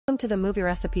to the Movie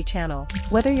Recipe channel.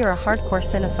 Whether you're a hardcore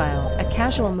cinephile, a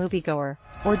casual moviegoer,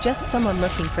 or just someone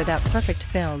looking for that perfect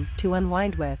film to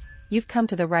unwind with, you've come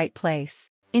to the right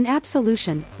place. In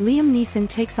Absolution, Liam Neeson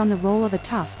takes on the role of a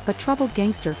tough but troubled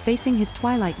gangster facing his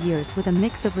twilight years with a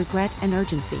mix of regret and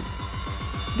urgency.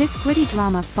 This gritty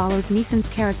drama follows Neeson's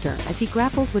character as he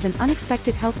grapples with an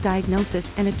unexpected health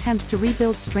diagnosis and attempts to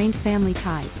rebuild strained family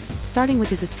ties, starting with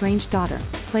his estranged daughter,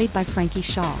 played by Frankie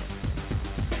Shaw.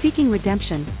 Seeking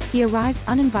redemption, he arrives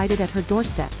uninvited at her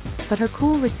doorstep, but her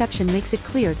cool reception makes it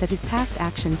clear that his past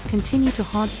actions continue to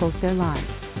haunt both their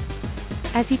lives.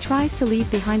 As he tries to leave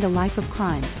behind a life of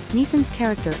crime, Neeson's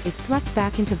character is thrust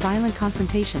back into violent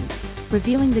confrontations,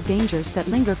 revealing the dangers that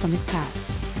linger from his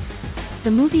past. The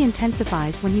movie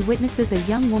intensifies when he witnesses a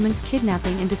young woman's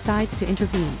kidnapping and decides to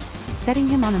intervene, setting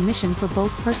him on a mission for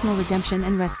both personal redemption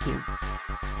and rescue.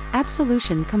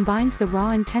 Absolution combines the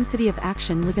raw intensity of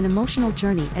action with an emotional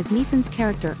journey as Neeson's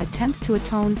character attempts to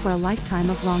atone for a lifetime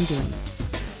of wrongdoings.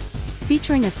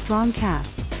 Featuring a strong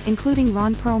cast, including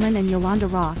Ron Perlman and Yolanda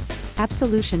Ross,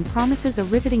 Absolution promises a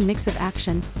riveting mix of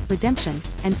action, redemption,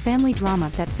 and family drama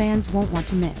that fans won't want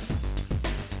to miss.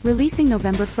 Releasing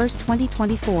November 1,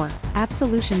 2024,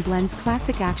 Absolution blends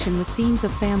classic action with themes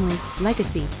of family,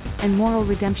 legacy, and moral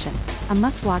redemption, a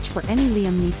must-watch for any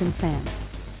Liam Neeson fan.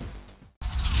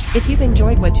 If you've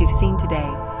enjoyed what you've seen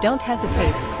today, don't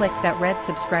hesitate to click that red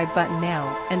subscribe button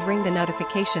now and ring the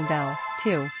notification bell,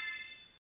 too.